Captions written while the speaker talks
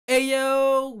Hey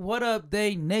yo, what up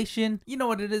Day Nation? You know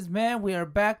what it is, man. We are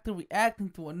back to reacting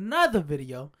to another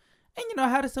video. And you know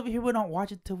how this over here, we don't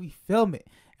watch it till we film it.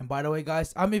 And by the way,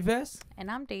 guys, I'm Yves. And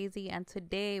I'm Daisy, and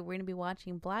today we're going to be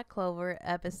watching Black Clover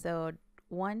episode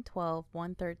 112,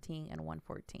 113, and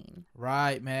 114.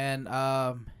 Right, man.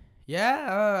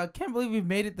 I can't believe we've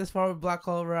made it this far with Black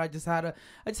Clover. I just had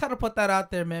to put that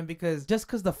out there, man, because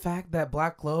the fact that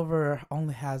Black Clover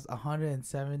only has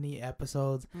 170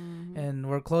 episodes and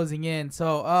we're closing in.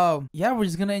 So, yeah, we're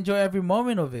just going to enjoy every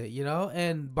moment of it, you know?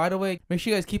 And by the way, make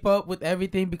sure you guys keep up with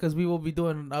everything because we will be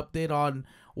doing an update on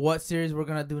what series we're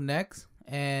going to do next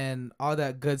and all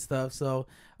that good stuff. So,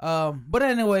 but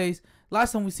anyways,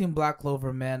 last time we seen Black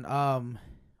Clover, man,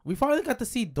 we finally got to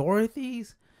see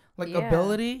Dorothy's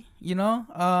ability, you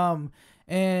know,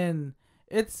 and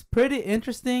it's pretty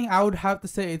interesting. I would have to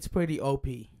say it's pretty OP.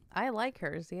 I like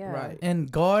hers, yeah. Right.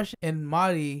 And Gosh and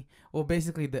Mari, well,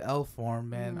 basically the elf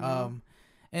form, man.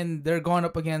 And they're going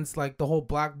up against like the whole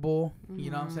Black Bull,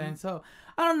 you know what I'm saying? So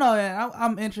I don't know, man.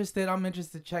 I'm interested. I'm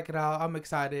interested to check it out. I'm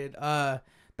excited.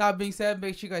 That being said,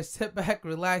 make sure you guys sit back,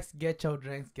 relax, get your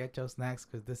drinks, get your snacks,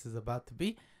 because this is about to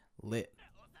be lit.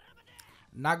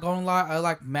 Not gonna lie, I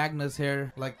like Magna's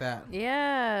hair like that.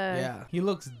 Yeah. Yeah. He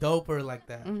looks doper like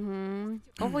that.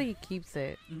 Hopefully he keeps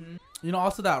it. You know,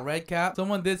 also that red cap.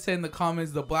 Someone did say in the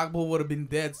comments the Black Bull would have been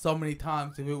dead so many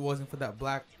times if it wasn't for that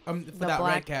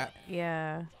red cap.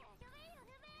 Yeah.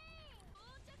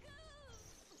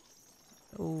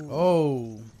 Ooh.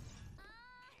 Oh.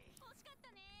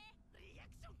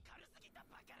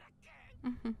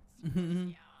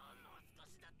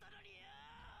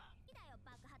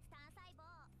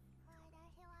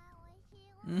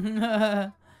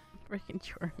 Freaking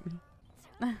Charmy.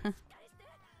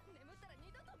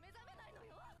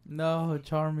 No,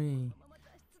 Charmy.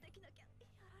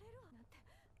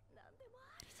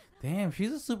 Damn,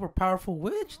 she's a super powerful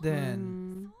witch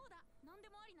then.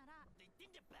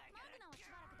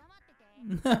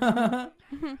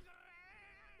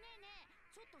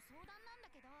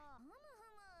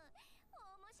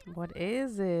 What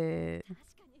is it?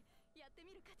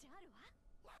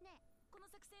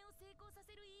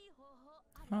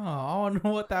 Oh, I don't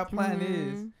know what that plan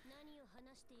is.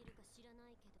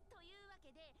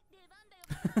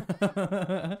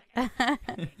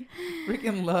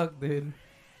 Freaking luck, dude.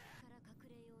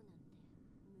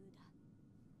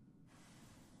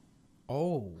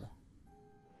 Oh.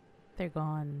 They're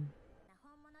gone.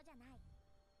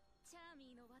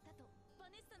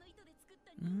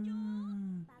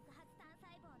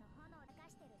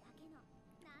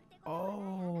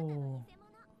 Oh.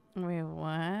 Wait,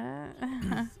 what?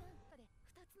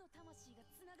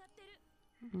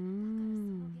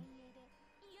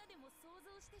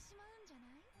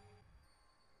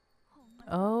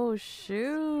 Oh,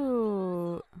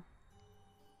 shoot.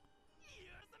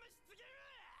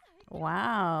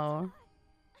 Wow.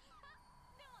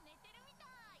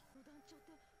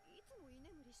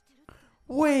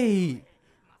 Wait.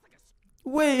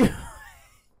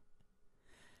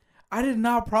 I did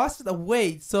not process that.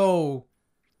 Wait, so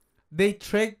they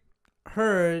tricked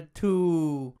her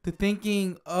to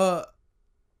thinking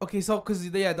okay, so because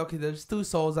there's two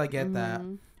souls, I get that,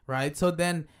 right? So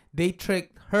then they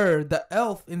tricked her, the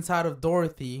elf inside of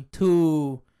Dorothy,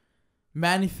 to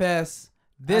manifest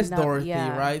this Dorothy,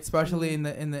 right? Especially in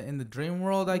the dream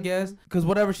world, I guess, because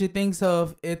whatever she thinks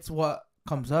of, it's what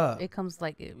comes up. It comes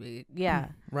like yeah,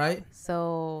 right?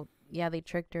 So yeah, they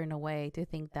tricked her in a way to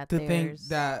think that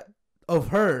of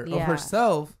her, of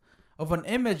herself, of an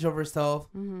image of herself.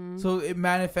 So it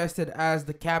manifested as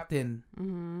the captain.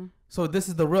 So this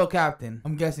is the real captain,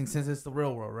 I'm guessing, since it's the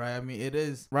real world, right? I mean, it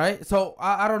is, right? So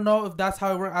I don't know if that's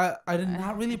how it works. I did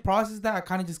not really process that. I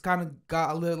kind of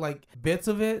got a little like bits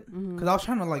of it because I was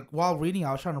trying to while reading,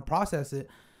 I was trying to process it.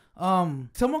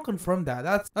 Someone confirmed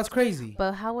that. That's crazy.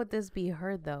 But how would this be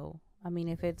her though? I mean,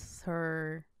 if it's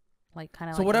her,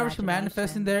 kind of. So whatever she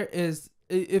manifesting there is.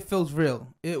 It feels real.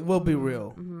 It will be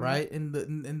real, right?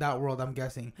 In that world, I'm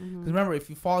guessing. Because remember, if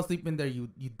you fall asleep in there, you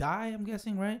die. I'm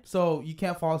guessing, right? So you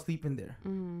can't fall asleep in there,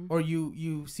 or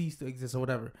you cease to exist or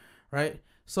whatever, right?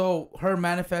 So her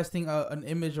manifesting an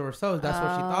image of herself. That's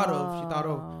what she thought of. She thought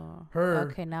of her.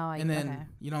 Okay, now and then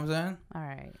you know what I'm saying? All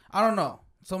right. I don't know.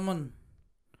 Someone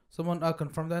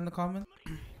confirm that in the comments.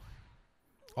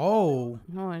 Oh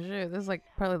shit, this is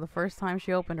probably the first time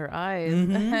she opened her eyes.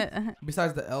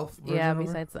 Besides the elf version. Yeah,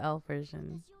 besides the elf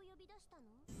version.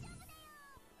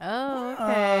 Oh,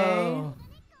 okay.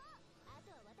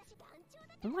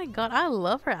 Oh my god, I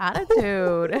love her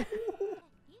attitude.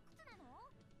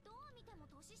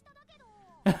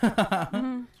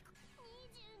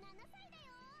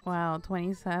 Wow,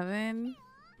 27.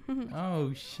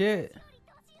 Oh shit.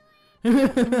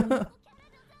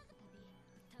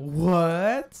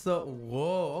 What? So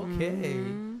whoa, okay.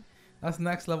 That's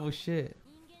next level shit.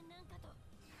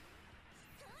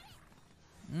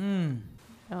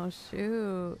 Oh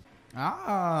shoot.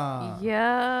 Ah.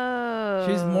 Yo.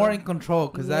 She's more in control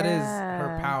because that is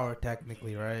her power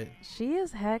technically, right? She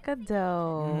is hecka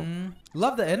dope.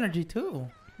 Love the energy too.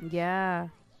 Yeah.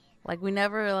 Like we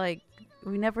never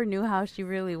knew how she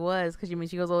really was because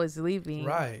she was always sleeping.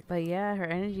 Right. But yeah, her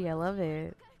energy, I love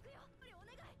it.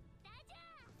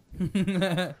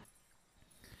 And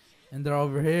they're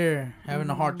over here having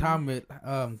a hard time with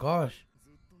Gosh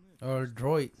or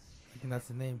Droid. I think that's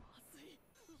the name.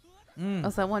 Oh,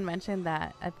 someone mentioned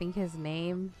that I think his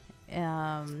name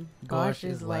Gosh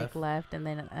is like left and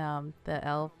then the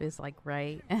elf is like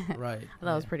right. Right.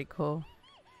 That was pretty cool.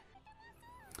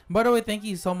 By the way, thank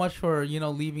you so much for, you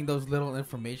know, leaving those little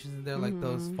informations in there, like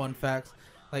those fun facts.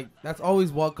 Like, that's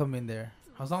always welcome in there.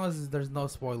 As long as there's no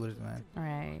spoilers, man.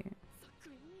 Right.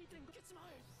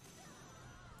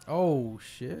 Oh,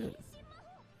 shit.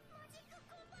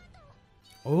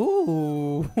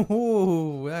 Oh,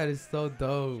 that is so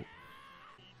dope.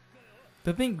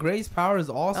 To think Gray's power is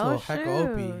also hecka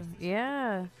OP.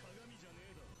 Yeah.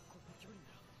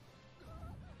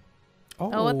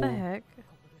 Oh, what the heck?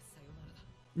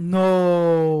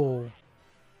 No.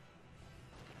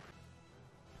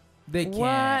 They can't.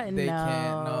 What? They No.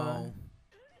 can't. No.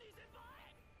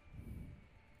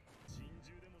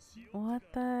 What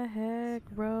the heck,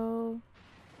 bro?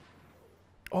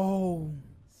 Oh.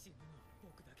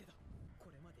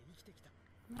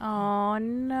 Oh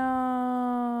no.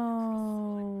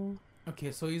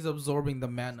 Okay, so he's absorbing the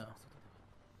mana.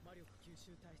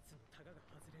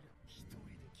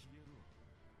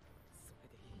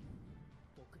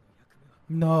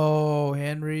 No,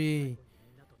 Henry.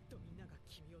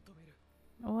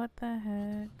 What the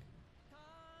heck?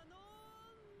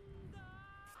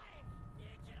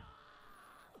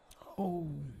 Oh.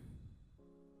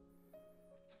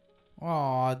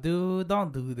 Aw, dude,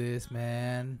 don't do this,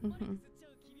 man.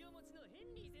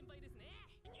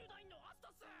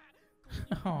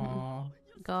 Aw.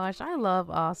 Gosh, I love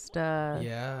Asta.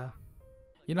 Yeah.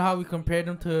 You know how we compared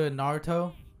him to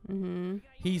Naruto?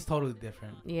 He's totally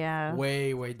different. Yeah.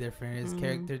 Way, way different. His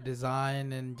character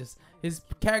design and just his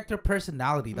character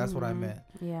personality. That's what I meant.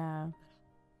 Yeah.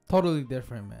 Totally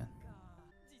different, man.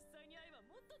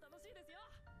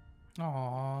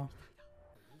 Aww.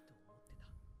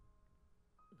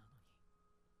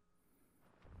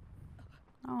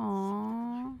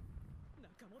 Aww.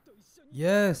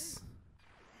 Yes.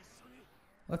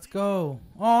 Let's go.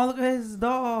 Oh, look at his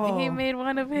dog. He made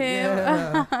one of him.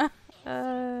 Yeah.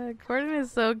 Gordon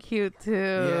is so cute too.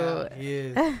 Yeah, he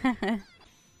is.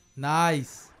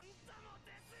 Nice.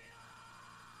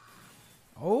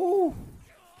 Oh.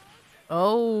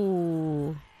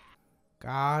 Oh.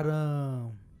 Got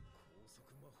him.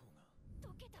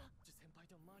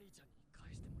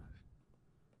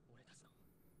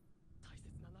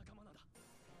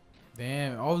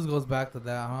 Damn, it always goes back to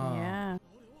that, huh? Yeah.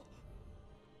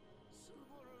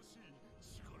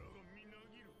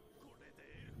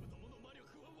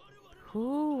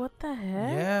 Ooh, what the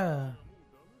heck? Yeah.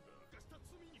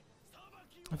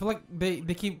 I feel like they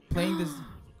keep playing this.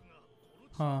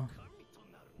 Huh.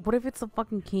 What if it's a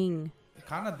fucking king? It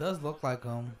kind of does look like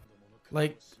him.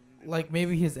 Like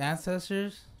maybe his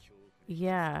ancestors.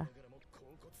 Yeah.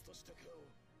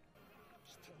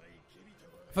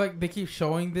 I feel like they keep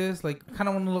showing this. Like, kind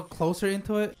of want to look closer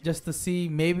into it just to see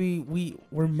maybe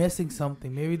we're missing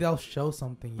something. Maybe they'll show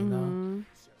something, you know?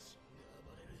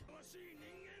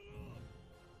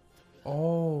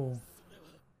 Oh.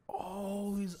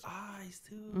 Oh, his eyes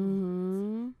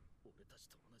too.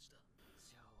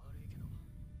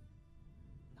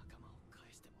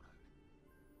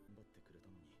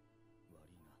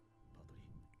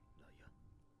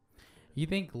 You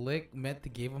think Lick meant to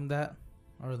give him that?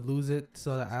 Or lose it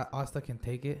so that Asta can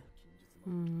take it?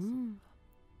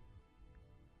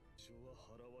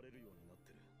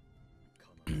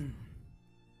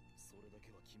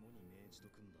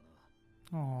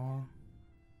 Aww.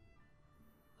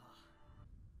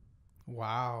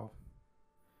 Wow.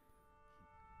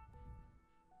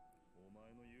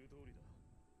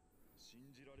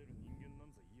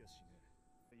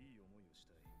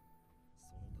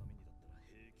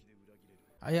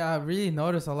 I really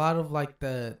notice a lot of like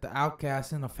the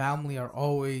outcasts in the family are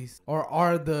always or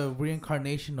are the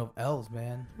reincarnation of elves,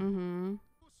 man.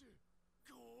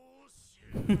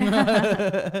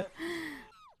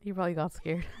 He probably got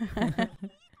scared.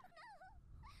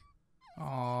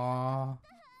 Aww.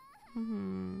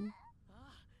 Mm-hmm.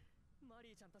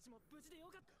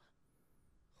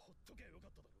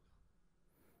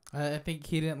 I think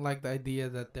he didn't like the idea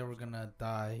that they were gonna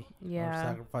die or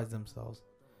sacrifice themselves.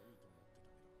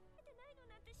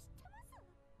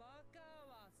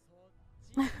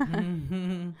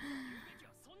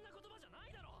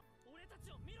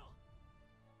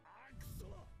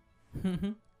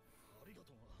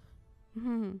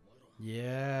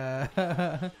 Yeah.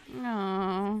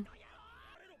 No.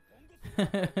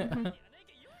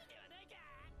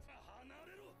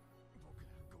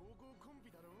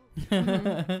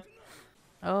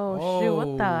 Oh, shoot,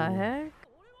 what the heck?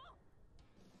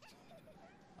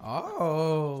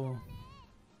 Oh.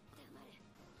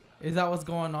 Is that what's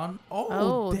going on?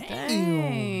 Oh,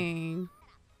 dang.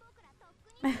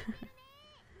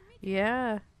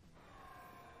 Yeah.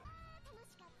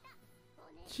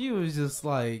 She was just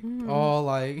like, all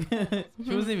like,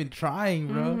 she wasn't even trying,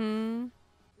 bro.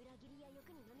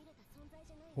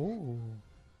 Oh.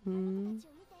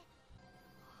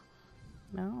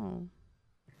 No.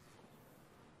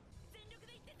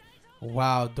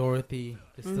 Wow, Dorothy.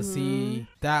 Just to see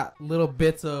that little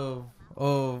bits of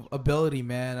ability,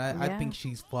 man. I think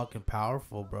she's fucking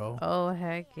powerful, bro. Oh,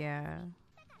 heck yeah.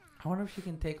 I wonder if she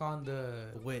can take on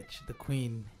the witch, the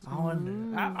queen. I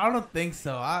wonder. I don't think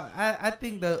so. I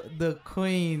think the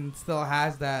queen still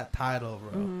has that title,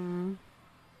 bro.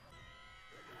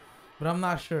 But I'm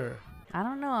not sure. I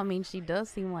don't know. I mean, she does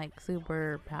seem like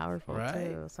super powerful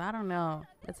too. So I don't know.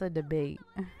 It's a debate.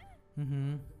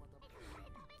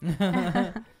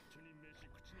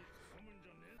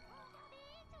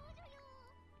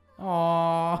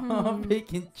 Aww,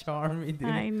 making Charmy, dude.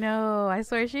 I know. I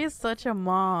swear she is such a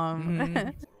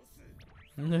mom.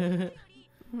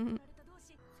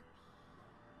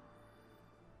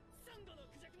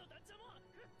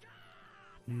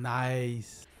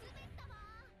 Nice.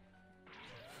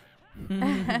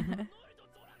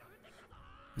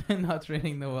 Not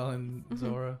training Noelle and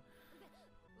Zora.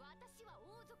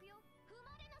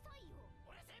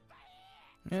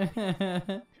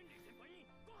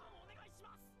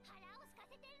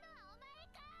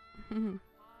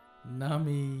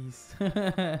 Nummies.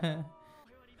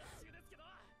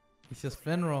 It's just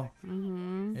funeral.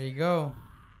 There you go.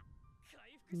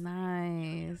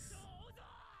 Nice.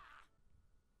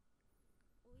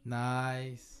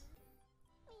 Nice.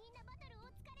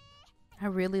 I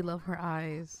really love her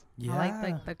eyes. Yeah. I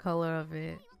like the color of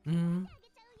it.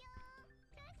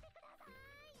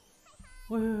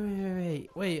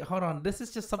 Wait, hold on. This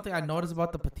is just something I noticed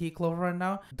about the Petite Clover right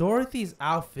now. Dorothy's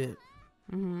outfit.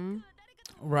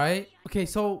 Right? Okay,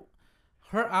 so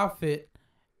her outfit,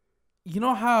 you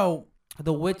know how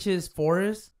the witch's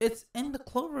forest, it's in the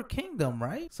Clover Kingdom,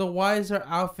 right? So why does her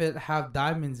outfit have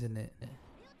diamonds in it?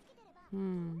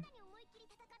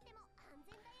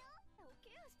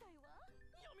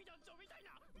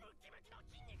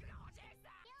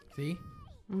 See?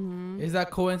 Is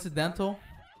that coincidental?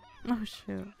 Oh,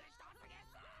 shoot.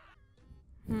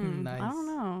 Nice. I don't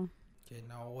know. Okay,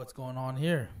 now what's going on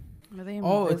here? Are they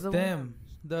invisible? It's them.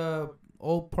 The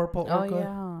old purple orca. Oh,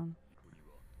 yeah.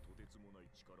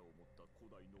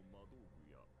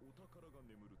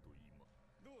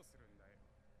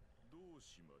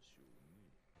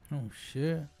 Oh,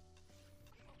 shit.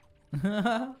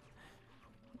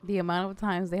 The amount of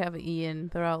times they have Ian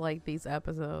throughout like these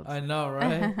episodes. I know,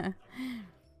 right?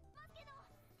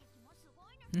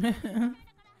 They're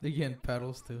getting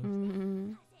pedals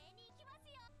too.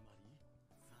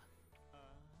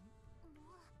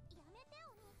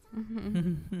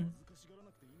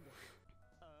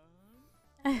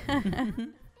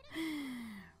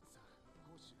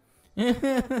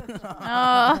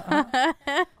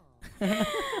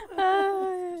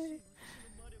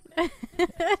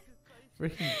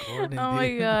 Freaking Gordon. Oh my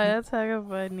god, that's hella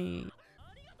funny.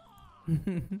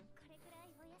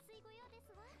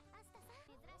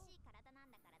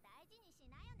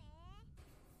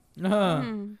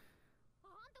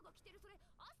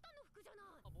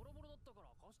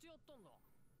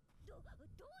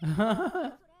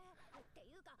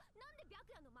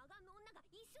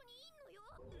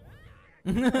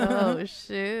 Oh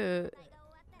shoot.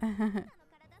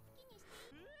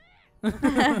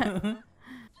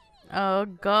 Oh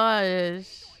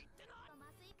gosh.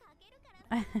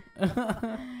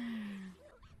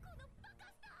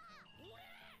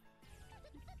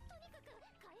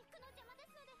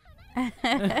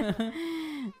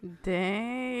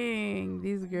 Dang,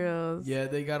 these girls. Yeah,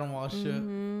 they got them all shook.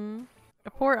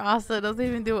 Poor Asa doesn't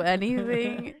even do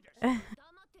anything.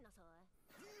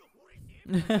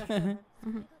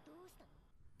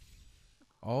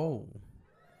 Oh.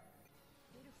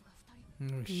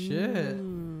 Oh, shit.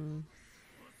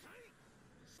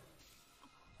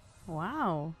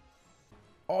 Wow.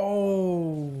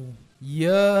 Oh,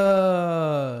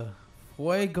 yeah.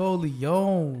 Fuego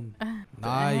Leon.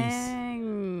 Nice.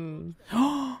 Dang.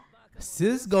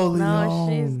 Cisco Leon. No,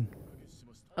 she's...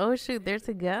 Oh, shoot. They're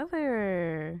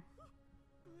together.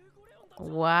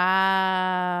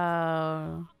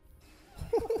 Wow.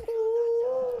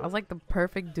 I was like the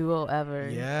perfect duo ever.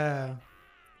 Yeah.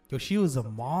 Yo, she was a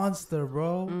monster,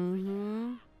 bro.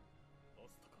 Mm-hmm.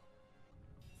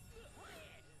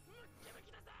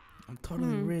 I'm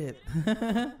totally ripped.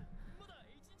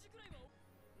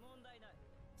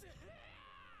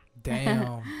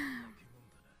 Damn.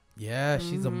 Yeah,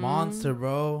 she's a monster,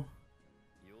 bro.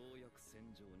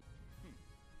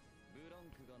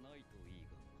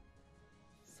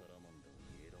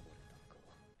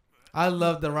 I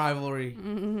love the rivalry.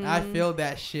 I feel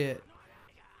that shit.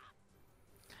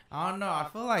 I don't know. I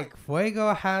feel like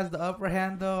Fuego has the upper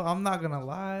hand, though. I'm not gonna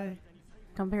lie.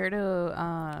 Compared to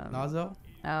Nazo?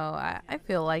 Oh, I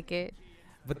feel like it.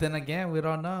 But then again, we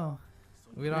don't know.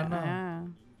 We don't know. Yeah.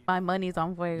 My money's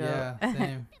on Fuego. Yeah,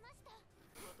 same.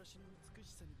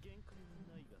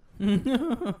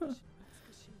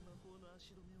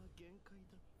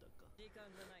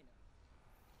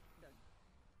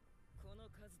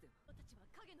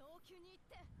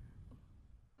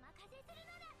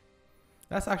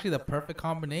 That's actually the perfect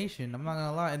combination. I'm not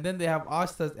gonna lie. And then they have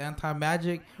Asta's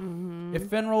anti-magic. If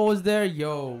Finro was there,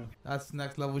 yo, that's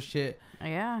next level shit.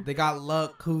 Yeah. They got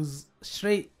Luck, who's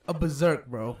straight a berserk,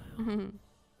 bro. I'm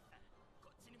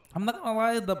not gonna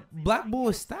lie. The Black Bull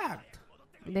is stacked.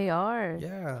 They are.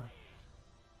 Yeah.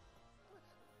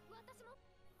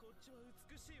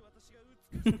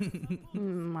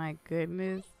 My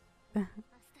goodness.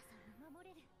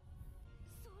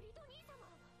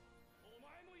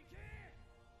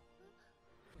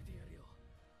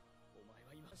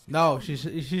 No,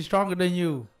 she's stronger than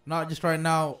you. Not just right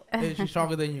now. She's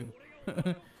stronger than you.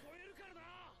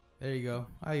 There you go.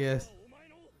 I guess.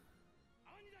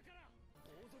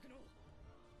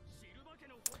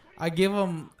 I give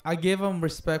him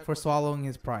respect for swallowing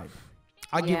his pride.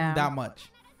 I give him that much.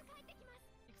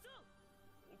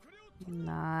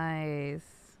 Nice.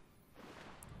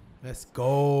 Let's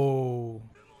go.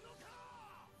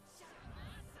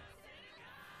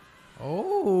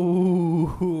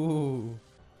 Oh.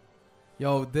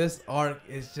 Yo, this arc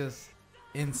is just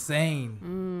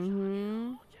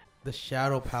insane. The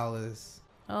Shadow Palace.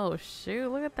 Oh,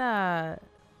 shoot. Look at that.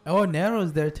 Oh,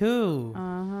 Nero's there too.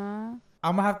 Uh-huh.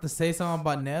 I'm gonna have to say something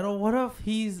about Nero. What if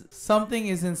something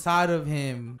is inside of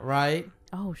him, right?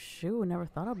 Oh, shoot. Never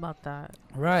thought about that.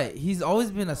 Right. He's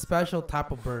always been a special type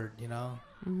of bird, you know?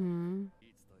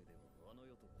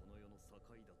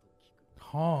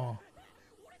 Huh.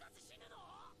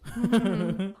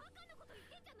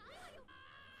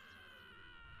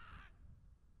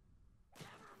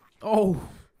 Oh.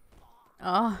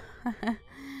 Oh.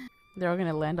 They're all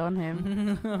gonna land on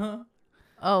him.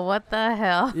 Oh, what the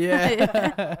hell?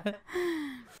 Yeah.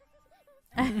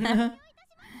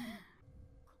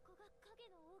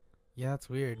 Yeah, that's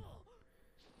weird.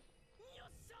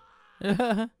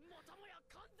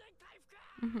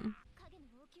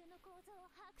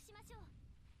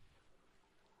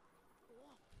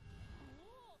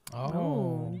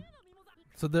 Oh.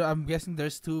 So I'm guessing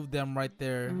there's two of them right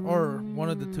there. Or one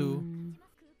of the two.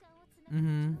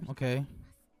 Okay.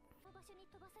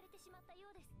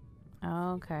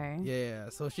 Okay. Yeah,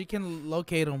 so she can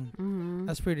locate them.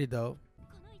 That's pretty dope.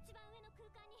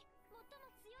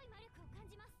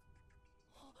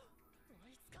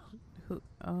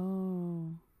 Oh.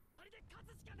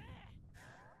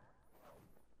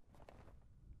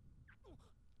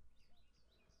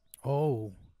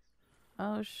 Oh.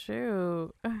 Oh,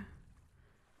 shoot.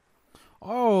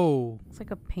 Oh. It's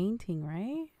like a painting,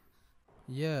 right?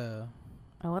 Yeah.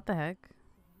 Oh, what the heck?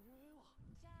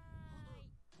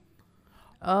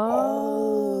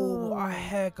 Oh,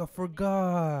 heck, I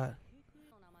forgot.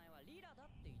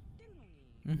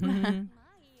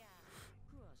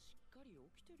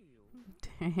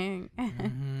 Dang.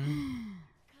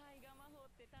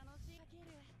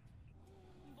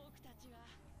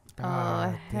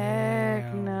 Oh,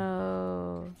 heck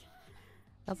no.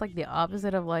 That's like the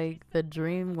opposite of like the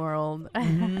dream world.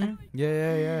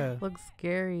 Yeah. Looks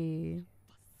scary.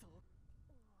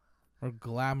 Or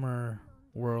glamour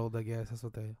world, I guess. That's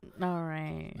what they... All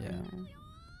right. Yeah.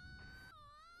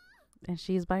 And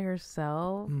she's by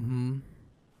herself?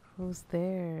 Who's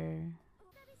there?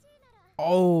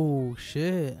 Oh,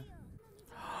 shit.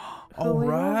 Oh,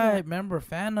 right. Remember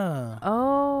Fana.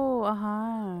 Oh,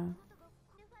 uh-huh.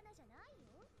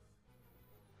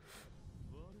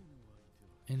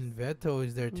 And Veto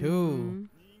is there too.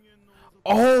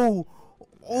 Oh,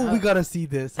 we gotta see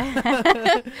this.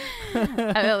 I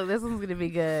feel like this one's gonna be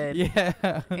good.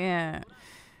 Yeah. Yeah.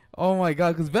 Oh my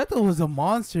god, because Veto was a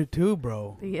monster too,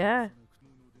 bro. Yeah.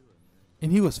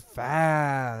 And he was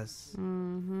fast.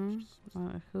 Who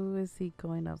is he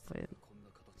going up with?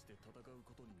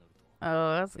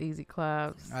 Oh, that's easy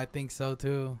claps. I think so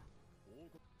too.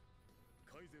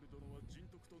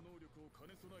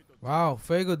 Wow,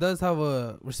 Fuego does have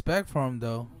a respect for him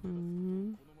though.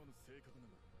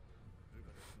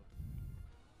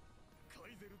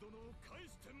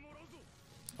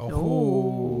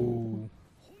 Oh.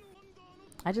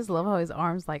 I just love how his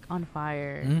arms like on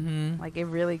fire. Like it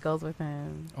really goes with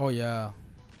him. Oh yeah.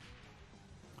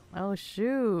 Oh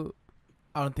shoot.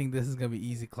 I don't think this is gonna be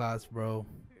easy class, bro.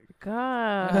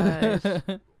 Gosh.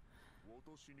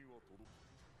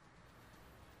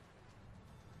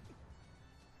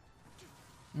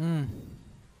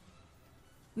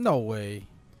 No way.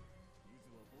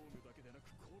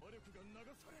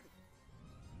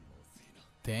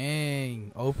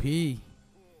 Dang, OP.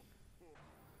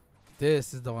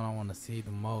 This is the one I want to see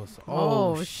the most.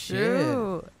 Oh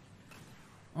shit.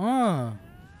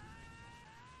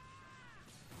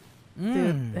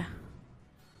 Dude.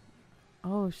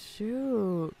 Oh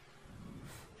shoot.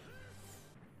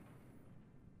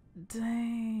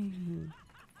 Dang.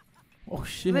 Oh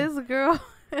shit. This girl.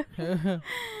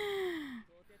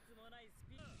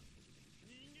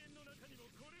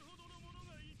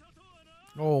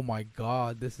 Oh my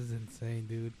god, this is insane,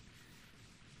 dude.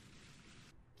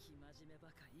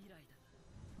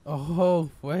 Oh,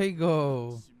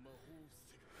 Fuego.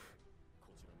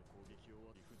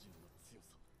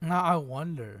 Now I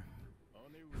wonder.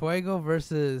 Fuego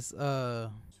versus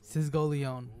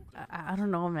𝐸𝐸𝐤𝐚. I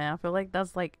don't know, man. I feel like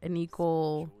that's like an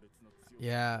equal.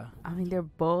 Yeah. I mean, they're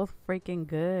both freaking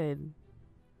good.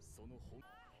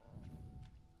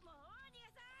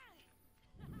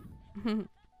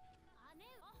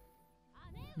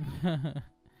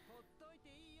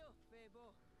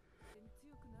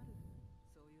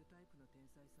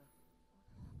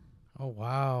 Oh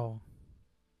wow.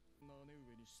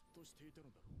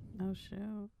 Oh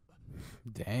shoot.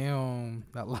 Damn,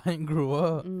 that line grew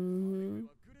up.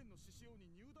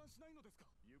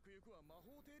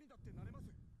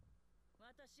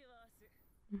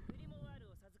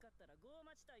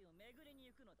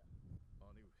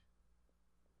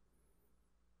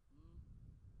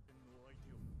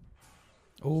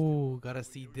 Oh, gotta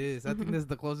see this. I think this is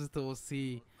the closest that we'll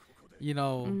see, you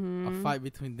know, a fight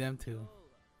between them two.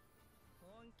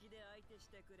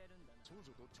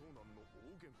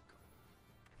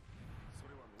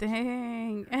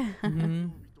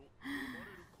 Dang.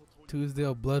 Tuesday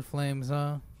of Blood Flames,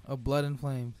 huh? Of Blood and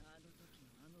Flames.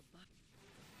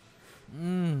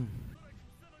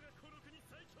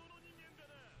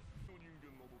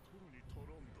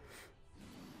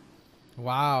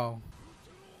 Wow.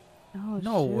 Oh,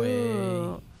 no shoot.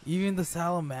 way. Even the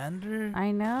salamander?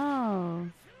 I know.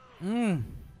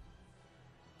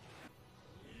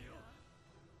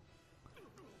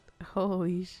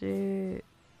 Holy shit.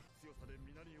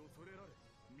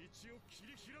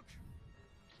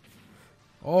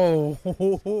 Oh.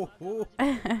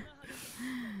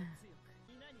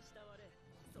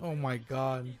 Oh my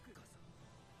god.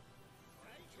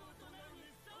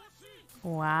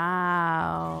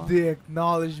 Wow. The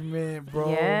acknowledgement,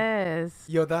 bro. Yes.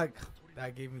 Yo, that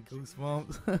gave me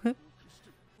goosebumps.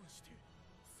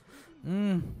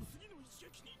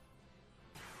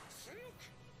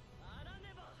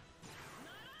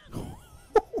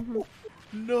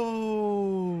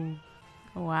 No.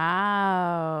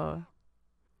 Wow.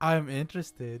 I'm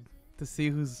interested to see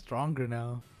who's stronger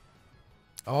now.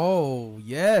 Oh,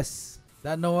 yes.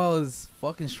 That Noelle is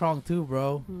fucking strong too,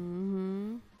 bro.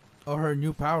 Or her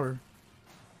new power.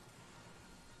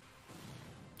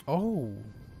 Oh.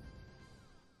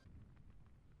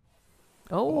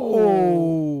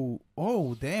 Oh.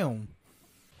 Oh, damn.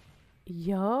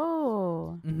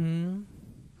 Yo.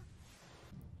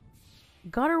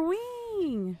 Got her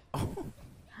wing.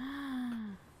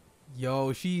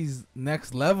 Yo, she's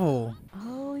next level.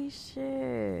 Holy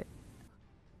shit.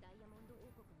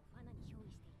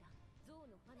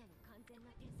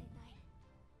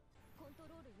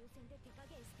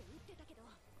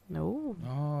 No.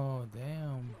 Oh,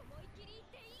 damn.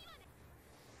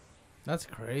 That's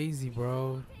crazy,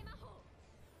 bro.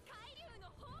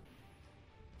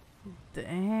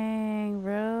 Dang,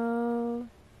 bro.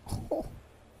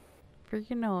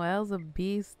 Freaking Noelle's a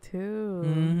beast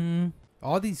too.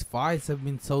 All these fights have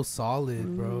been so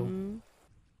solid, bro.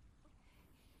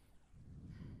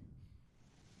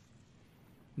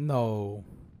 No.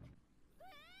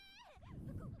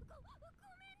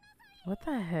 What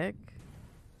the heck?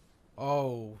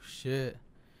 Oh shit.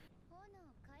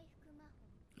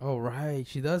 Oh right,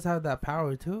 she does have that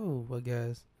power too, I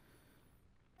guess.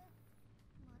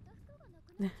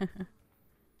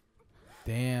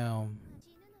 Damn.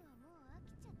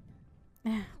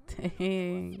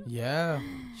 Dang. Yeah.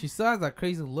 She still has that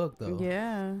crazy look though.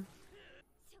 Yeah.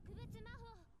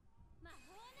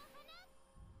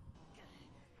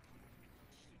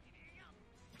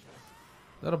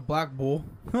 Is that a black bull?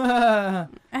 I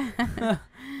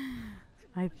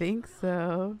think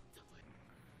so.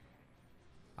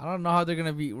 I don't know how they're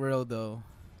gonna beat real though.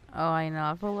 Oh, I know.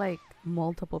 I feel like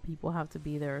multiple people have to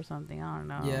be there or something. I don't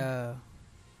know. Yeah.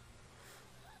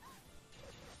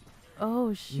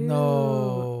 Oh shoot.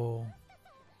 No.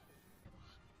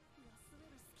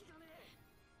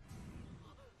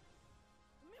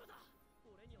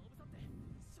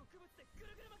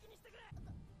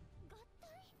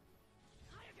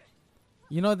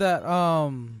 You know that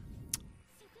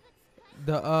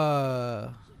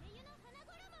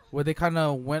where they kind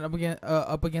of went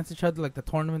up against each other, like the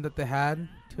tournament that they had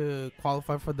to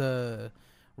qualify for the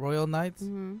Royal Knights.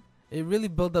 Mm-hmm. It really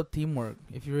built up teamwork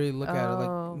if you really look at it.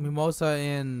 Like Mimosa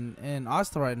and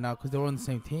Asta right now, because they were on the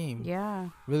same team. Yeah.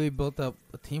 Really built up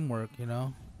a teamwork, you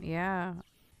know. Yeah.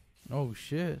 Oh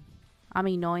shit. I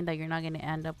mean, knowing that you're not gonna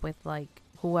end up with like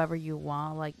whoever you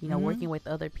want, like, you know, working with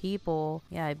other people.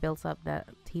 Yeah, it builds up that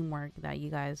teamwork that you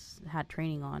guys had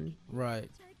training on. Right.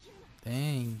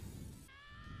 Dang.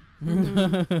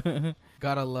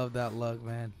 Gotta love that luck,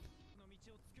 man.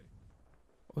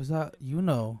 Was that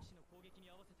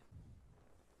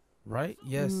right?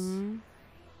 Yes.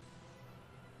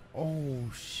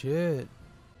 Oh shit.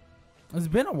 It's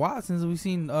been a while since we've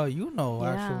seen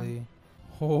actually.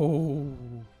 Oh.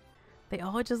 They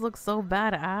all just look so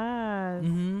badass.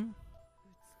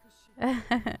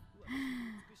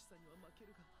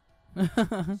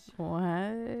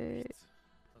 What?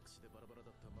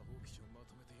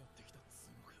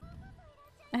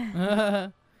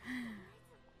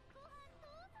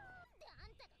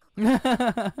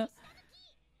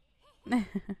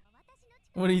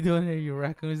 What are you doing here, you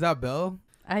raccoon? Is that Belle?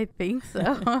 I think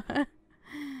so.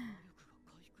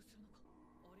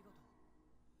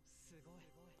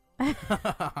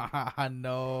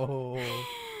 No.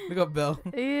 Look at Belle.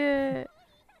 Yeah.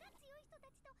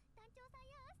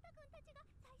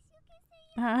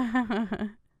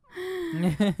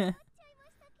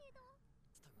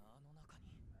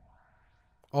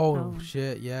 Oh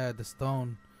shit, yeah, the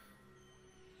stone.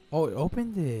 Oh, it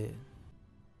opened it.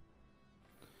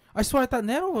 I swear I thought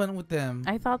Nero went with them.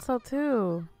 I thought so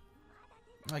too.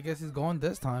 I guess he's going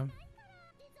this time.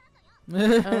 Oh,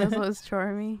 this was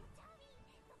Charmy.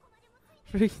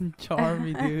 Freaking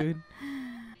Charmy, dude.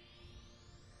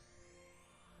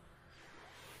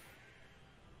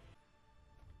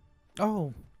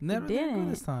 Oh, Nero didn't go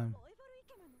this time.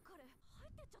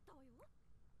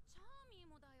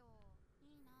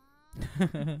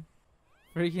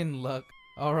 Freaking luck.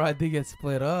 Alright, they get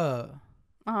split up.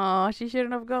 Oh, she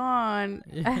shouldn't have gone.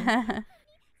 Yeah.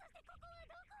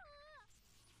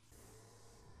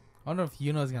 I wonder if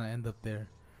Yuno's gonna end up there.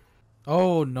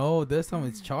 Oh no, this time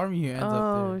it's Charmy who ends up there.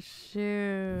 Oh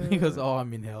shoot. He goes, oh,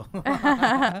 I'm in hell.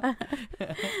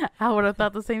 I would have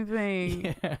thought the same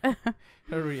thing. Yeah.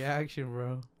 Her reaction,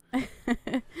 bro.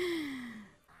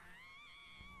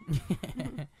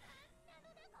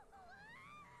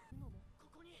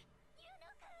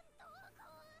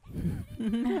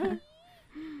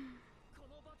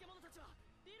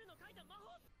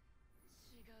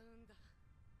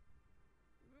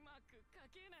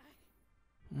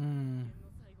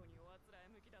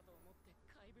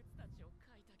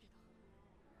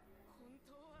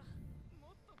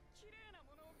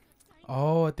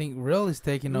 Oh, I think Real is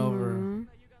taking over.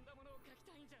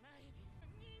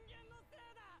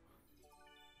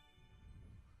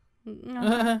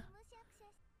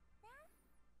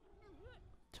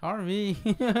 Charmy.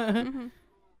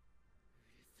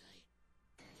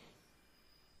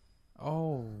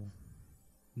 Oh.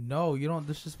 No, you don't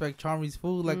disrespect Charmy's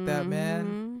food like that,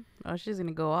 man. Oh, she's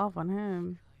gonna go off on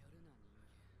him.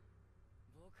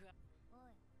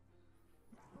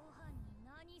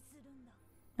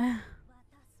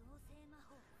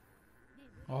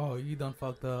 Oh, you done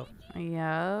fucked up.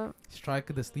 Yeah. Strike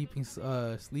of the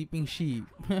sleeping sheep.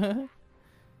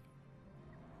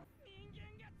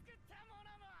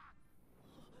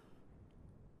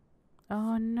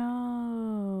 Oh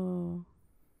no.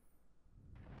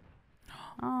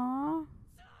 Aww.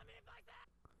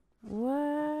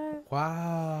 What?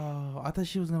 Wow. I thought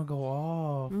she was gonna go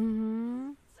off.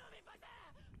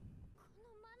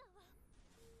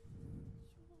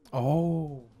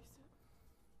 Oh.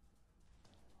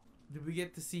 we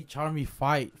get to see Charmy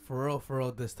fight for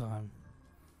real this time.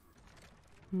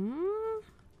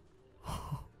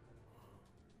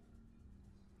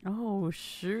 Oh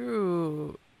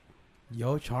shoot.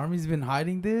 Yo, Charmy's been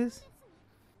hiding this?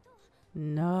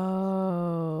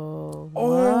 No. Oh,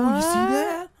 What? you see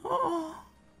that?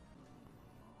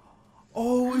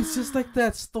 Oh, it's just like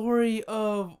that story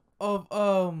of a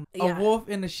wolf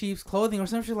in a sheep's clothing or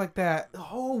some shit like that.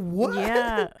 Oh, what?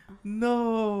 Yeah.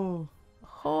 No.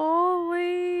 Holy.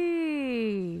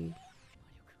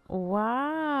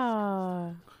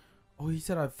 Wow. Oh, he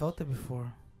said I felt it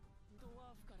before.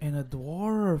 And a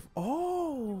dwarf.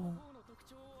 Oh.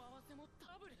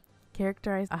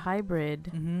 Characterize a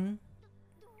hybrid. Mm-hmm.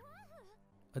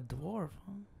 A dwarf,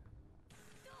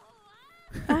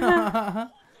 huh?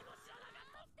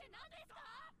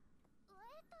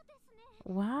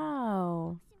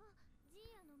 Wow.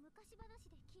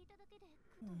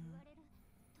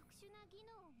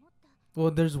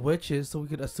 Well, there's witches, so we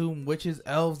could assume witches,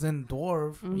 elves, and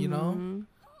dwarf, you know?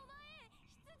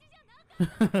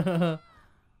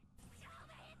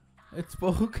 It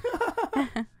spoke.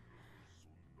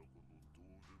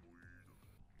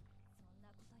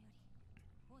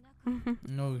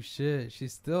 No shit. She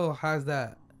still has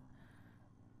that.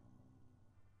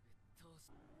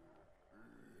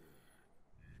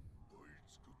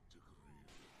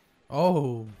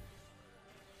 Oh.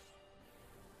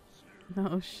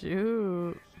 Oh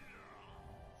shoot.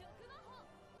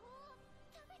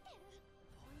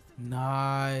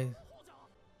 Nice.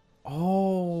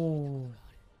 Oh.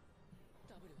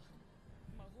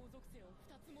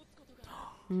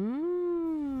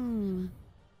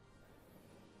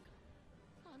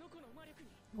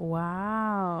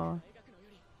 Wow.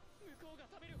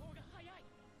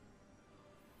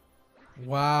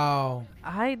 Wow.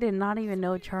 I did not even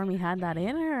know Charmy had that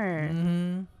in her.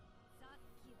 Mm-hmm.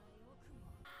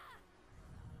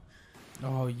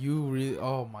 Oh, you really...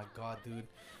 Oh, my God, dude.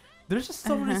 There's just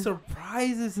so many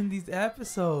surprises in these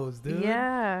episodes, dude.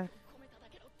 Yeah.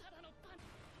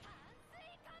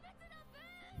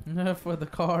 For the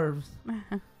carbs.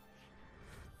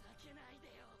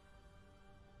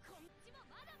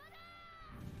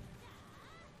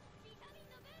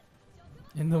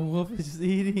 And the wolf is just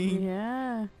eating.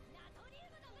 Yeah.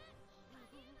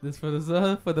 This for the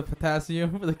sun, for the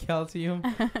potassium, for the calcium,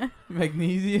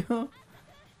 magnesium.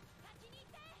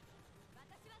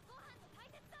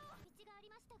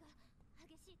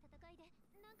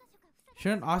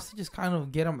 Shouldn't Austin just kind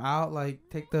of get him out, like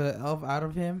take the elf out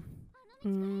of him? I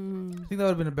think that would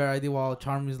have been a better idea while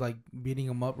Charmy's like beating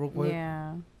him up real quick.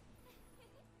 Yeah.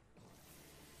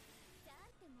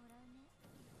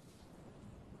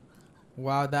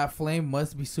 Wow, that flame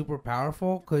must be super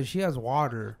powerful because she has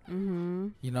water,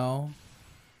 you know?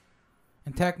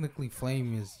 And technically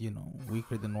flame is, you know,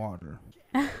 weaker than water.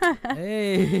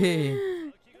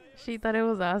 Hey! She thought it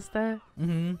was Asta.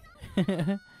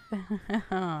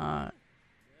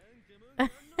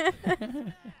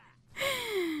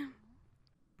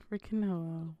 Freaking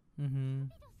hell.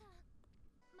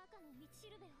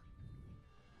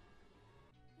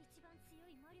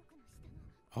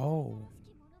 Oh.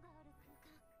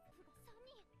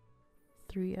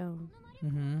 3-0.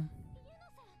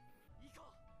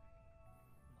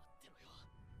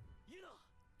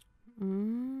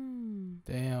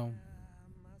 Damn.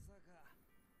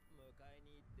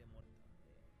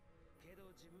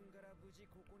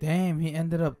 Damn, he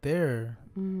ended up there.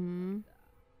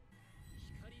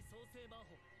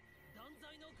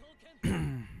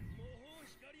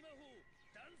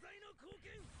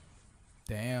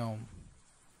 Damn.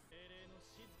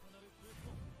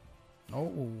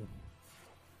 Oh.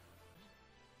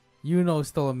 You know it's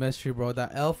still a mystery, bro.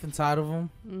 That elf inside of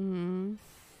him.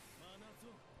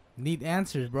 Need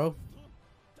answers, bro.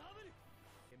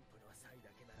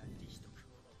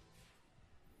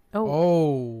 Oh.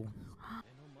 Oh.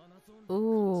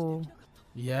 Ooh.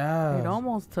 Yeah. It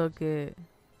almost took it.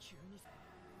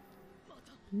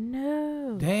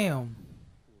 No. Damn.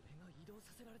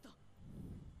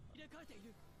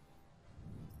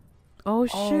 Oh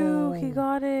shoot, he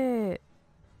got it.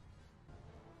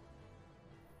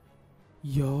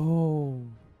 Yo.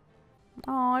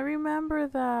 Oh, I remember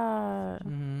that.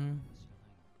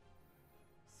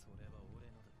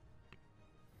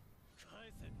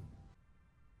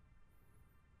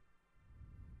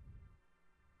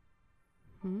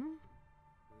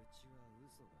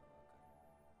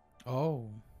 Oh.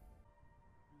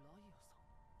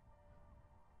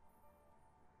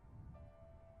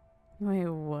 Wait,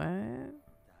 what?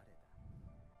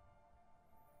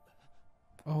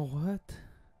 Oh, what?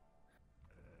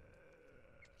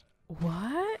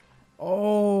 What?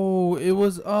 Oh, it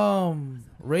was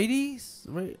Radies.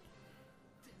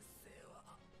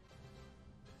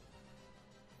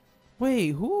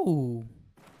 Wait, who?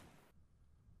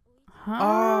 What?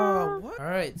 All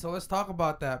right, so let's talk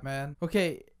about that, man.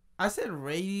 Okay, I said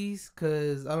Radies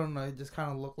because I don't know, it just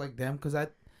kind of looked like them because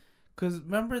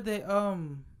remember they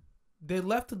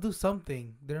left to do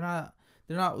something. They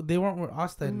weren't with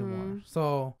Asta anymore.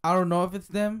 So I don't know if it's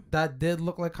them. That did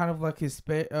look like kind of like his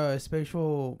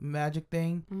spatial magic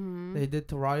thing they did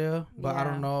to Raya, but I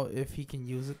don't know if he can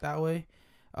use it that way.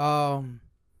 But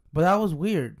that was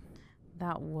weird.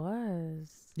 That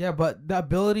was. Yeah, but the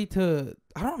ability to,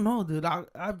 I don't know, dude. I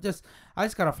just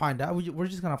gotta find out. We're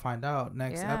just gonna find out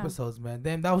next episodes, man.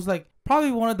 Then that was like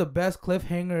probably one of the best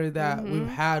cliffhanger that we've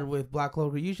had with Black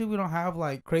Clover. Usually we don't have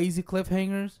like crazy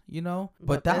cliffhangers, you know,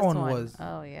 but that one was.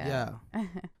 Oh yeah.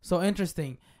 So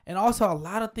interesting, and also a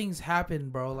lot of things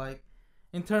happened, bro. Like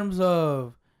in terms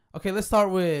of, okay, let's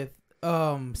start with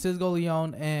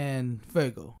𝐤𝐤𝐢𝐚 and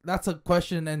Fuego. That's a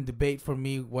question and debate for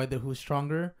me whether who's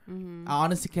stronger. I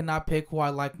honestly cannot pick who I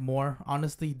like more.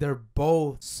 Honestly, they're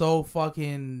both so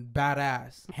fucking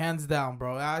badass, hands down,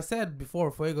 bro. I said before,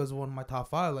 Fuego is one of my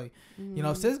top 5. Like, you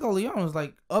know, 𝐤𝐤𝐢𝐚 was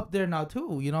like up there now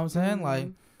too. You know what I'm saying? Like,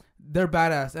 they're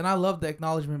badass, and I love the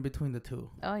acknowledgement between the two.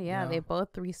 Oh yeah, you know? They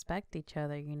both respect each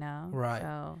other, you know. Right.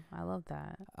 So I love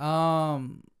that.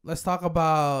 Let's talk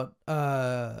about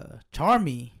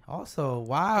CHARMY also.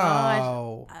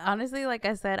 Wow. Gosh. Honestly, like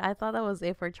I said, I thought that was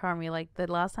it for CHARMY. Like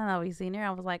the last time that we seen her,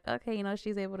 I was like, okay, you know,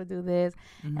 she's able to do this,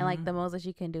 and like the most that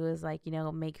she can do is like, you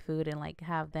know, make food and like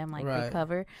have them like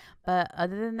recover. But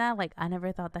other than that, like I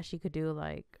never thought that she could do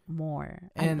like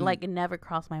more, and like it never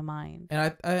crossed my mind.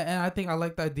 And I think I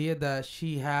like the idea that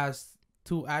she has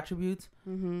 2 attributes.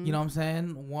 You know what I'm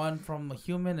saying? One from a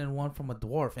human and one from a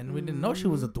dwarf, and we didn't know she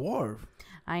was a dwarf.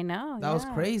 I know. That was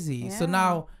crazy. So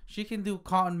now she can do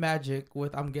cotton magic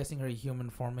with, I'm guessing, her human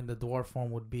form, and the dwarf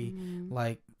form would be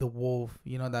like the wolf,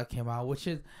 you know, that came out, which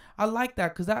is, I like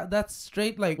that because that's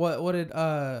straight like what did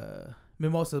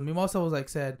Mimosa was like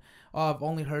said, oh, I've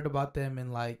only heard about them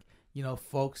in like, you know,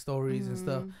 folk stories and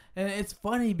stuff. And it's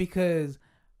funny because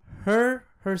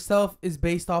herself is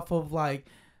based off of like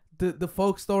the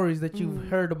folk stories that you've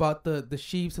heard about the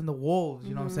sheeps and the wolves,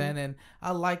 you know what I'm saying? And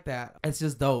I like that. It's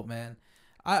just dope, man.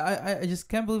 I just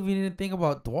can't believe we didn't think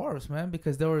about dwarves, man,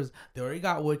 because they already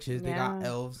got witches, they got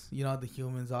elves, you know, the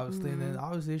humans obviously, and then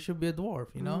obviously it should be a dwarf,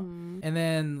 you know. And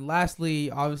then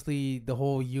lastly, obviously the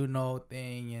whole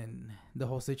thing and the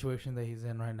whole situation that he's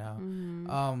in right now.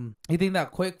 You think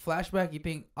that quick flashback, you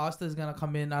think Asta is gonna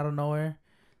come in out of nowhere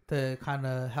to kind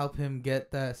of help him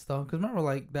get that stone? Because remember,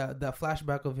 like that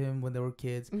flashback of him when they were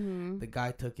kids, the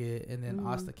guy took it, and then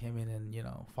Asta came in and, you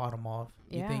know, fought him off.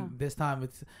 You think this time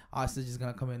it's Asta just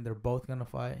gonna come in, they're both gonna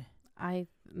fight?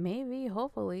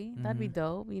 Hopefully that'd be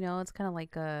dope. You know, it's kind of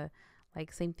like a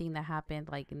same thing that happened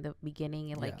like in the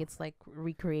beginning, and like it's like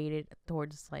recreated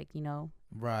towards like, you know,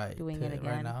 doing it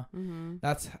again right now.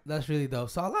 That's really dope.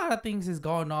 So a lot of things is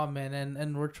going on, man,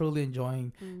 and we're truly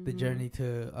enjoying the journey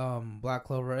to Black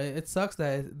Clover. It sucks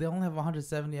that they only have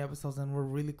 170 episodes, and we're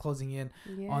really closing in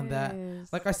on that.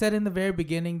 Like I said in the very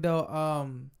beginning, though,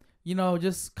 you know,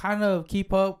 just kind of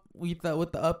keep up with the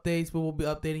updates. We will be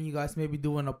updating you guys, maybe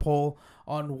doing a poll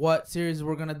on what series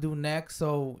we're gonna do next.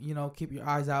 So, you know, keep your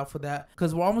eyes out for that,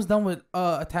 because we're almost done with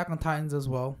Attack on Titans as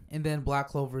well, and then Black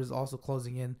Clover is also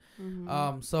closing in.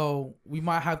 So we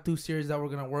might have 2 series that we're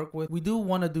gonna work with. We do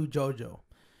want to do JoJo.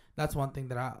 That's one thing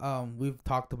that we've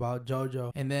talked about,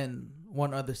 JoJo, and then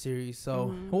one other series.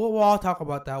 So we'll all talk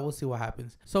about that. We'll see what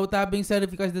happens. So with that being said,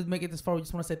 if you guys did make it this far, we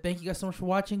just want to say thank you guys so much for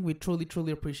watching. We truly,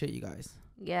 truly appreciate you guys.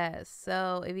 Yes.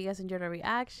 So if you guys enjoyed our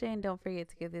reaction, don't forget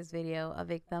to give this video a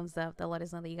big thumbs up to let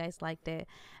us know that you guys liked it.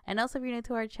 And also, if you're new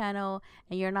to our channel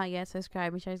and you're not yet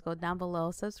subscribed, make sure you go down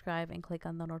below, subscribe, and click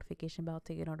on the notification bell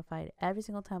to get notified every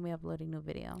single time we upload a new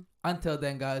video. Until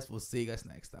then, guys, we'll see you guys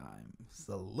next time.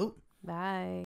 Salute. Bye.